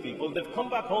inconveniencing people. They've come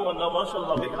back home and now,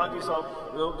 mashallah, they had yourself,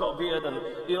 got beard and,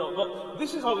 but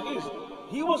this is how it is.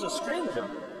 He was a stranger.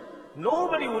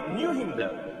 Nobody knew him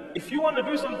there. If you want to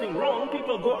do something wrong,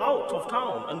 people go out of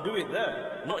town and do it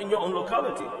there, not in your own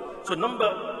locality. So number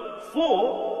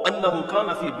 4, أنه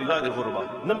كان في بلاد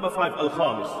غربة. Number 5,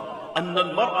 الخامس أن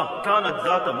المرأة كانت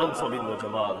ذات منصب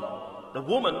وجمال. The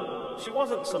woman,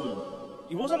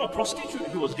 it wasn't a prostitute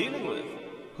he was dealing with.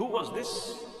 Who was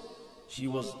this? She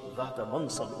was ذات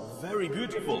منصب, very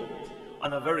beautiful,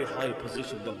 and a very high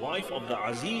position, the wife of the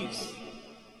Aziz.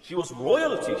 She was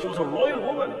royalty, she was a royal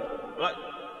woman. Like,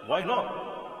 why not?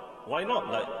 Why not?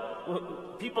 Like,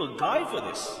 people die for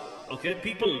this. Okay,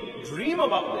 people dream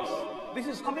about this. This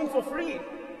is coming for free.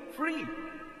 Free.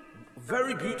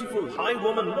 Very beautiful, high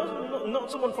woman,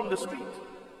 not someone from the street.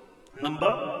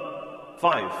 Number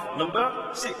 5.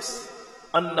 Number 6.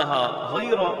 أنها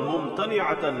غير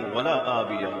ممتنعة ولا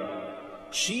آبية.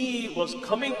 She was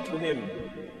coming to him.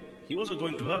 He wasn't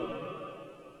going to her.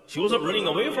 She wasn't running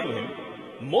away from him.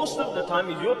 Most of the time,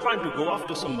 if you're trying to go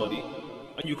after somebody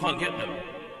and you can't get them,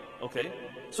 okay?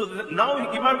 So now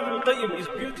Imam Ibn Qayyim is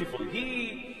beautiful.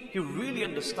 He really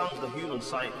understands the human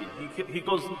psyche. He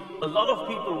goes, a lot of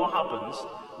people, what happens,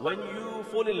 when you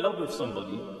fall in love with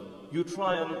somebody, you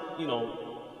try and,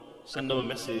 send them a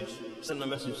message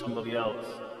to somebody else.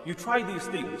 You try these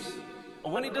things.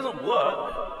 And when it doesn't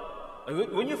work,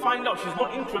 when you find out she's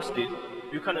not interested,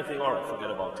 you kind of think, all right, forget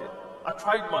about it. I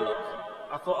tried my luck.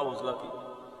 I thought I was lucky.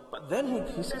 But then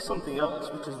he says something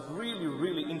else, which is really,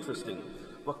 really interesting.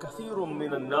 وَكَثِيرٌ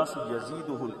مِّنَ النَّاسِ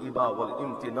يَزِيدُهُ الْإِبَا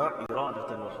وَالْإِمْتِنَاءِ إِرَادَةً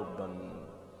وَحُبًّا.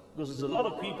 Because there's a lot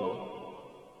of people,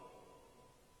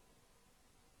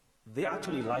 they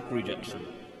actually like rejection.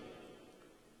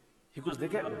 Because they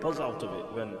get a buzz out of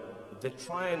it when they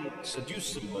try and seduce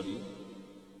somebody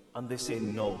and they say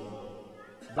no.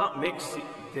 That makes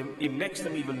it makes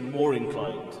them even more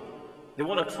inclined. They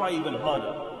want to try even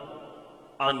harder.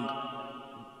 And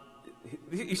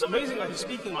it's amazing that he's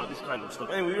speaking about this kind of stuff.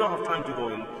 Anyway, we don't have time to go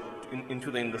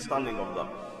into the understanding of that.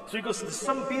 So because there's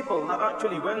some people that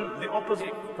actually, when the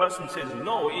opposite person says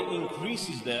no, it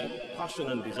increases their passion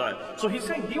and desire. So he's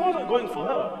saying he wasn't going for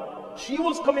her. She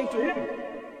was coming to him.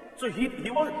 So he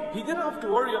didn't have to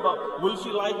worry about, will she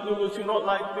like me, will she not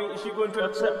like me, is she going to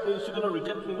accept me, is she going to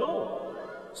reject me? No.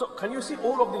 So can you see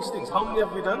all of these things? How many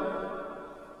have we done?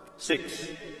 6.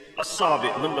 As-Sabi',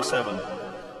 number 7.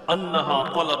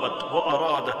 أنها طلبت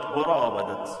وأرادت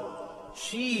وراودت.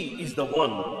 She is the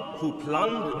one who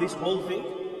planned this whole thing.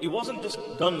 It wasn't just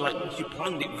done like she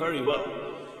planned it very well.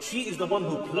 She is the one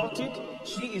who plotted.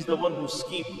 She is the one who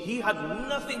schemed. He had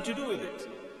nothing to do with it.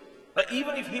 But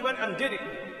even if he went and did it,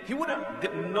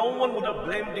 no one would have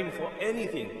blamed him for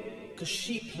anything. Because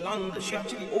she planned, she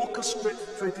actually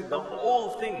orchestrated the whole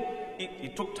thing.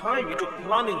 It took time, it took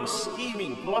planning,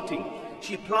 scheming, plotting.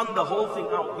 She planned the whole thing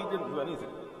out. He didn't do anything.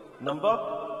 Number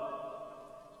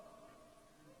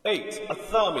 8.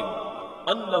 الثامن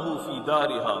أنه في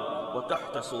دارها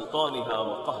وتحت سلطانها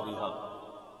وقهرها.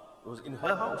 It was in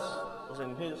her house. It was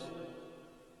in his.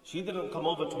 She didn't come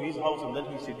over to his house and then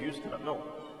he seduced her. No.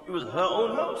 It was her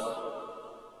own house.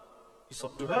 It's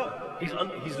up to her.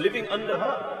 He's living under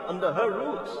her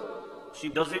rules. She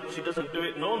does it, she doesn't do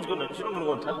it. She's not gonna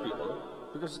go and tell people.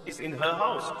 Because it's in her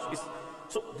house.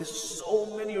 So there's so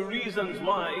many reasons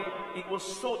why it was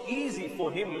so easy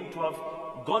for him to have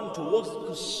gone towards,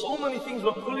 because so many things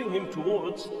were pulling him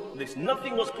towards this.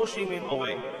 Nothing was pushing him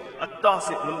away.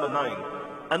 At-Tasi', number 9.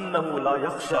 أنه لا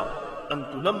يخشى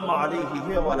أن تلم عليه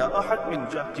هي ولا أحد من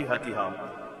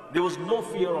جهتها. There was no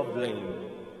fear of blame.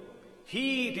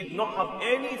 He did not have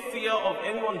any fear of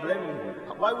anyone blaming him.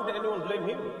 Why would anyone blame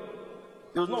him?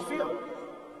 There was no fear.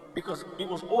 Because it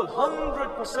was all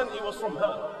 100% it was from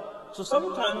her. So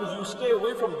sometimes you stay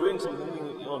away from doing something,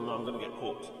 oh no, I'm going to get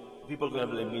caught. People are going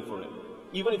to blame me for it.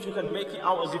 Even if you can make it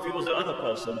out as if it was the other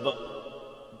person. But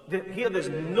here there's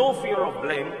no fear of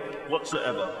blame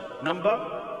whatsoever.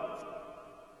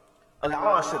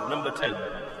 Al-Ashir, number 10.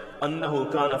 أنه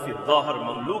كان في الظاهر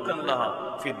مملوكا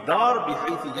لها في الدار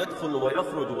بحيث يدخل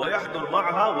ويخرج ويحضر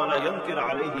معها ولا ينكر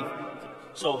عليه.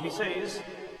 So he says,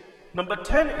 number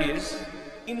 10 is,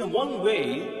 in one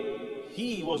way,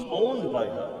 he was owned by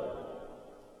her.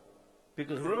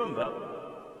 Because remember,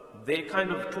 they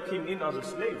kind of took him in as a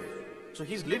slave. So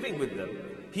he's living with them.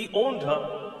 He owned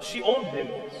her, she owned him.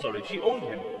 She owned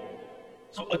him.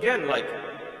 So again,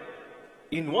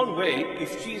 in one way,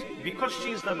 because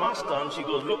she's the master and she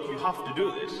goes, look, you have to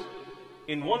do this.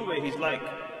 In one way, he's like,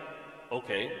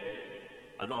 okay,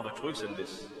 I don't have a choice in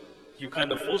this. You're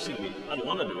kind of forcing me. I don't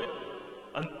want to do it.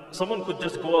 And someone could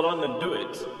just go around and do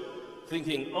it,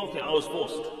 thinking, okay, I was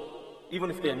forced, even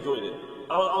if they enjoyed it.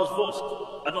 I was forced.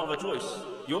 I don't have a choice.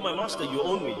 You're my master. You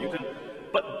own me. You can.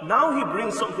 But now he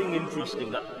brings something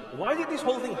interesting. That why did this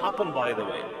whole thing happen, by the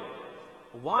way?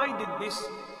 Why did this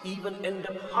even end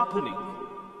up happening?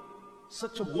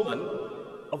 Such a woman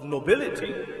of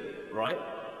nobility, right,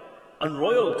 and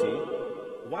royalty,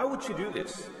 why would she do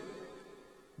this?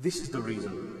 This is the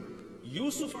reason.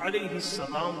 Yusuf alayhi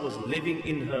salam was living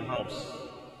in her house.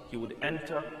 He would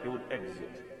enter, he would exit.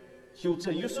 He would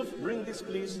say, Yusuf, bring this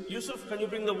please. Yusuf, can you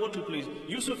bring the water please?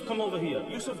 Yusuf, come over here.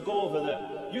 Yusuf, go over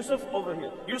there. Yusuf, over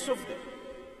here. Yusuf.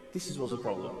 This was a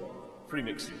problem. Free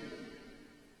mixing.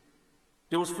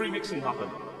 There was free mixing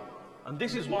happening. And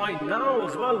this is why now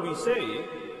as well we say,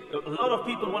 a lot of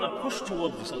people want to push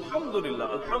towards this.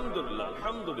 Alhamdulillah, Alhamdulillah,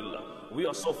 Alhamdulillah. We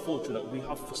are so fortunate we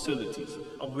have facilities,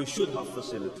 and we should have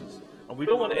facilities. And we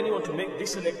don't want anyone to make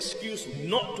this an excuse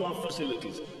not to have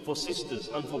facilities for sisters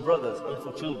and for brothers and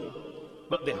for children.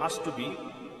 But there has to be,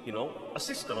 a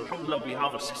system. Alhamdulillah, we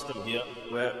have a system here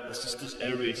where the sisters'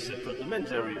 area is separate, the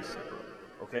men's area is separate.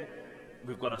 Okay?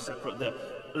 We've got a separate there.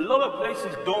 A lot of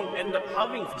places don't end up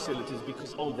having facilities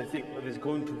because, they think there's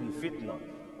going to be fitna.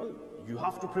 Well, you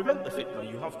have to prevent the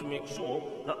fitna. You have to make sure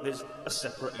that there's a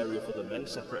separate area for the men,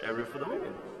 separate area for the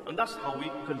women. And that's how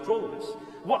we control this.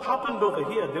 What happened over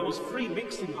here, there was free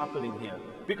mixing happening here.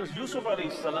 Because Yusuf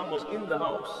alayhi salam was in the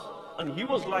house. And he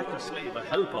was like a slave, a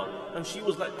helper. And she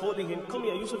was like calling him, come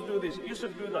here, Yusuf, do this,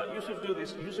 Yusuf, do that, Yusuf, do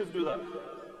this, Yusuf, do that.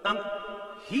 And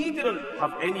he didn't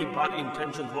have any bad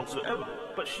intentions whatsoever.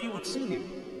 But she would see him.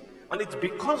 And it's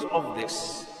because of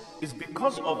this,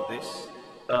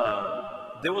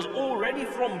 there was already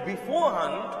from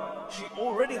beforehand, she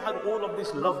already had all of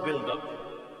this love build up.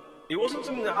 It wasn't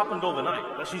something that happened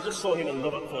overnight, that she just saw him and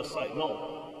love at first sight.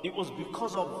 No, it was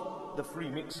because of the free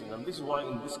mixing. And this is why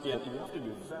in this case, you have to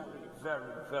be very,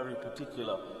 very, very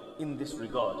particular in this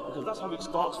regard, because that's how it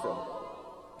starts from.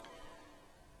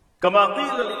 كما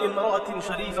قيل لامرأة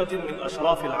شريفة من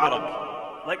أشراف العرب.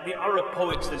 Like the Arab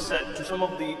poets, they said to some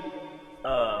of the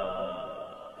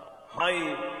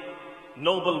high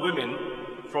noble women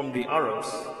from the Arabs,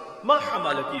 ما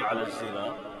حملك على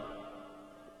الزنا?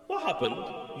 What happened?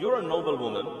 You're a noble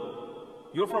woman.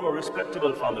 You're from a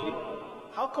respectable family.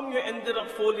 How come you ended up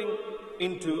falling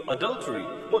into adultery?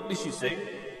 What did she say?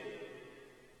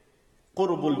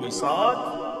 قرب الوساد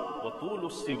وطول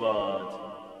السواد.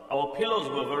 Our pillows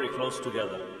were very close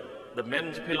together. The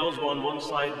men's pillows were on one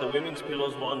side, the women's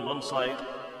pillows were on one side.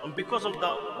 And because of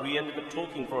that, we ended up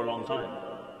talking for a long time.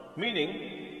 Meaning,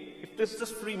 if there's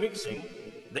just free mixing,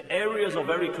 the areas are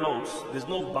very close, there's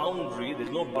no boundary, there's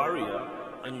no barrier,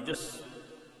 and that's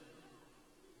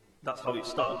how it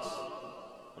starts.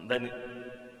 And then it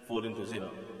falls into zina.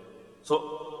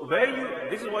 So,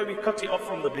 this is why we cut it off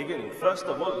from the beginning. First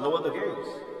of all, lower the gaze.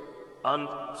 And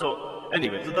so,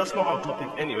 anyway, so that's not our topic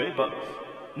anyway, but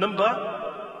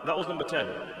that was number 10.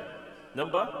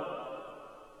 Number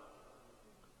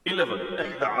 11,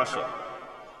 11.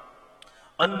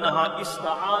 أنها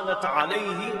استعانت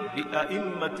عليه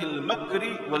بأئمة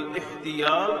المكر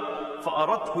والاحتيال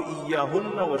فأردته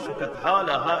إياهن وشكت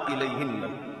حالها إليهن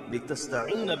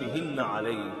لتستعين بهن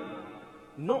عليه.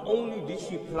 Not only did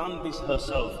she plan this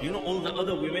herself, all the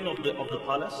other women of the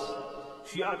palace,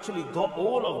 she actually got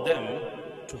all of them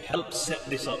to help set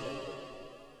this up.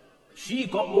 She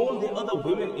got all the other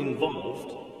women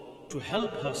involved to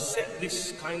help her set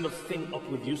this kind of thing up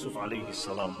with Yusuf alayhi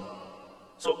salam.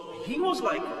 So he was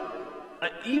like,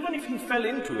 even if he fell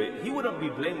into it, he wouldn't be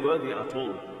blameworthy at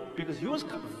all. Because he was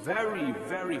very,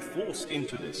 very forced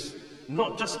into this.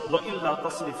 Not just, وَإِلَّا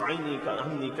تَصْرِفْ عَيْنِي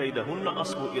كَأَهْنِي كَيْدَهُنَّ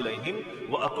أَصْبُ إِلَيْهِمْ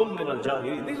وَأَكُمْ مِنَ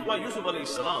الْجَاهِلِينَ. This is why Yusuf alayhi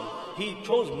salam, he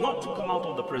chose not to come out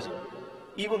of the prison.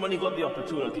 Even when he got the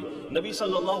opportunity. Nabi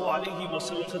sallallahu alayhi wa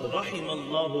sallam said, رَحِمَ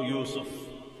اللَّهُ Yusuf.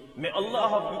 May Allah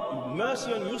have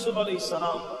mercy on Yusuf alayhi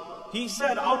salam. He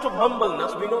said, out of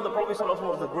humbleness, we know the Prophet ﷺ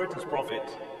was the greatest prophet.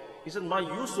 He said, my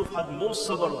Yusuf had more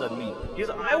sabr than me. He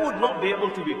said, I would not be able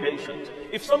to be patient.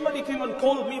 If somebody came and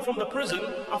called me from the prison,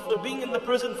 after being in the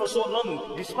prison for so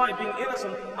long, despite being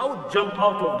innocent, I would jump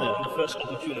out of there in the first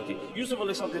opportunity. Yusuf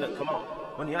ﷺ didn't come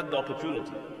out when he had the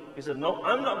opportunity. He said, no,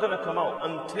 I'm not going to come out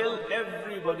until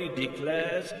everybody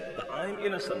declares that I'm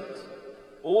innocent.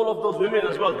 All of those women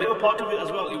as well, they were part of it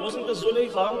as well. It wasn't just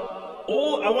Zulaykha.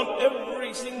 I want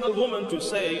every single woman to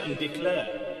say and declare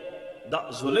that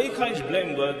Zulaykha is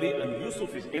blameworthy and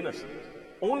Yusuf is innocent.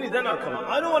 Only then I'll come out.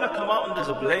 I don't want to come out and there's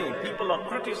a blame. People are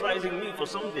criticizing me for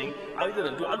something I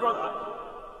didn't do.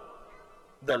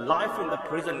 The life in the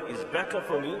prison is better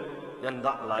for me than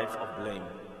that life of blame.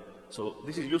 So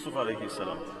this is Yusuf alayhi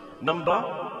salam. Number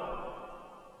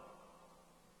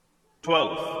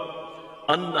 12.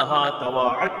 أنها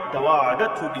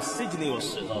تواعدته بالسجن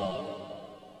والصغار.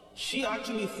 She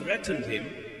actually threatened him.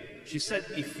 She said,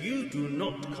 if you do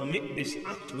not commit this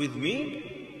act with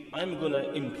me, I'm going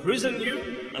to imprison you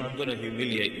and I'm going to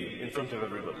humiliate you in front of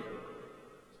everybody.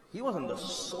 He was under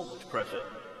so much pressure.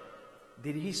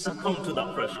 Did he succumb to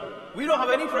that pressure? We don't have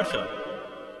any pressure.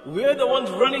 We're the ones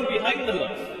running behind the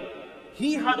love.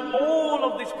 He had all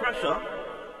of this pressure.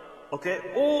 Okay,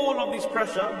 all of this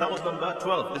pressure. That was number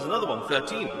 12. There's another one,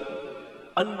 13.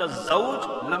 أن الزوج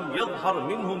لم يظهر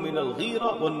منه من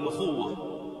الغيرة والنخوة.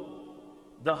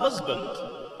 The husband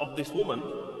of this woman,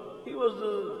 he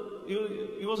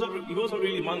wasn't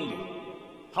really manly.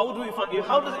 How did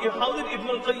Ibn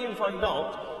al-Qayyim find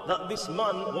out that this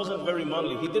man wasn't very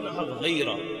manly? He didn't have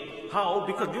ghayra. How?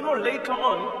 Because later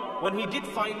on, when he did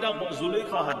find out what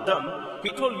Zulaykha had done, he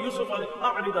told Yusuf,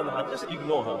 أعرض عنها, just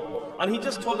ignore her. And he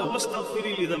just told her,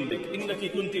 وَاسْتَغْفِرِي لِذَنْبِكَ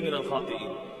إِنَّكِ كُنْتِ مِنَ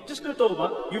الْخَاطِئِينَ. Just do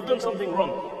tawbah, you've done something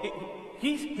wrong.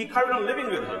 He carried on living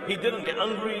with her. He didn't get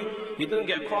angry, he didn't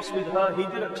get cross with her, he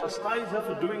didn't chastise her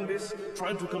for doing this,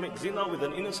 trying to commit zina with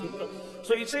an innocent person.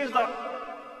 So he says that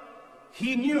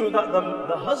he knew that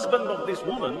the husband of this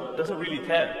woman doesn't really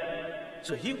care.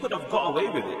 So he could have got away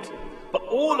with it. But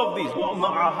all of these,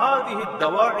 وَمَعَ هَذِهِ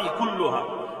الدَّوَاعِي كُلُّهَا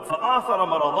فَآثَرَ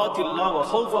مَرَضَاتِ اللَّهِ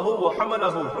وَخَوْفَهُ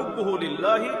وَحَمَلَهُ حُبُّهُ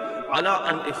لِلَّهِ عَلَىٰ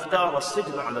أَنْ اِخْتَارَ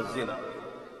السِّجْنَ عَلَى الزِّنَا.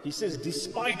 He says,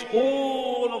 despite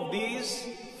all of these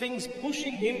things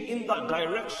pushing him in that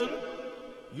direction,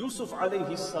 Yusuf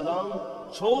alayhi salam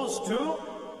chose to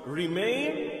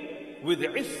remain with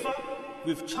iffah,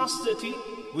 with chastity,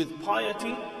 with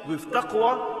piety, with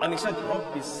taqwa, and he said,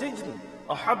 رَبِّ السِّجْنِ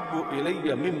أَحَبُّ إِلَيَّ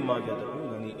مِمَّا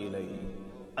يَدْعُونَنِي إِلَيْهِ.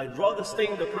 I'd rather stay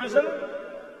in the prison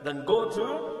than go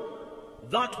to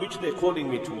that which they're calling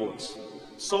me towards.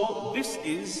 So this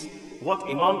is what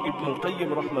Imam Ibn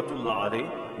al-Qayyim rahmatullah alayh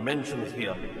mentions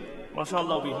here.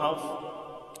 MashaAllah, we have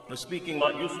speaking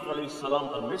about Yusuf alayhi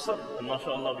salam and Misr, and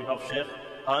MashaAllah we have Sheikh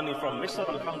Hani from Misr,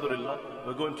 alhamdulillah.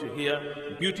 We're going to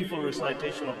hear beautiful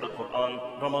recitation of the Quran.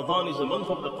 Ramadan is a month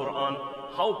of the Quran.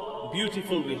 How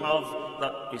beautiful we have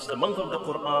that it's the month of the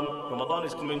Quran. Ramadan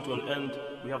is coming to an end.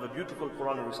 We have a beautiful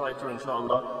Quran reciter,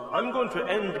 inshallah. I'm going to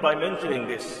end by mentioning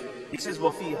this. He says,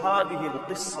 وَفِي هَذِهِ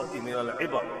الْقِصَّةِ مِنَ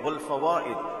الْعِبَرِ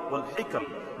وَالْفَوَائِدِ وَالْحِكَمِ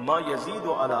مَا يَزِيدُ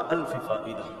عَلَىٰ أَلْفِ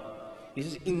فَائِدَةٍ. He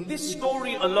says, in this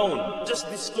story alone, just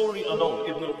this story alone,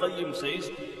 Ibn al-Qayyim says,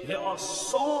 there are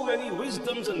so many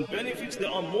wisdoms and benefits,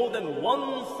 there are more than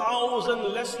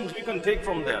 1,000 lessons we can take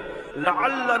from there.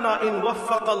 لَعَلَّنَا إِن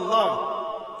وَفَّقَ اللَّهِ.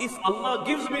 If Allah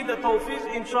gives me the tawfiq,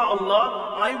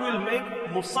 inshaAllah, I will make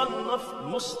musannaf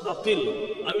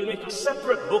mustaqil. I will make a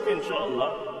separate book,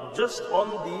 inshaAllah, just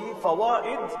on the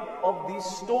fawaid of the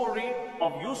story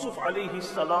of Yusuf alayhi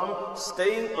salam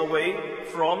staying away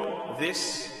from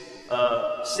this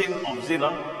sin of zina.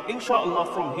 Inshallah,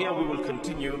 from here we will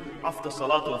continue after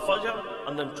Salatul Fajr,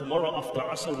 and then tomorrow after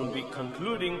Asr will be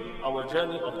concluding our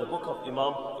journey of the book of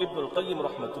Imam Ibn al-Qayyim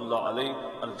rahmatullah alayh,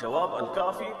 Al-Jawab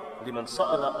Al-Kafi liman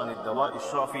sa'ala an ad-dawa'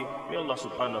 al-shafi. May Allah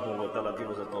subhanahu wa ta'ala give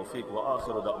us a tawfiq wa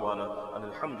akhiru da'wana and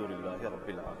alhamdulillahi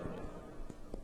rabbil alamin.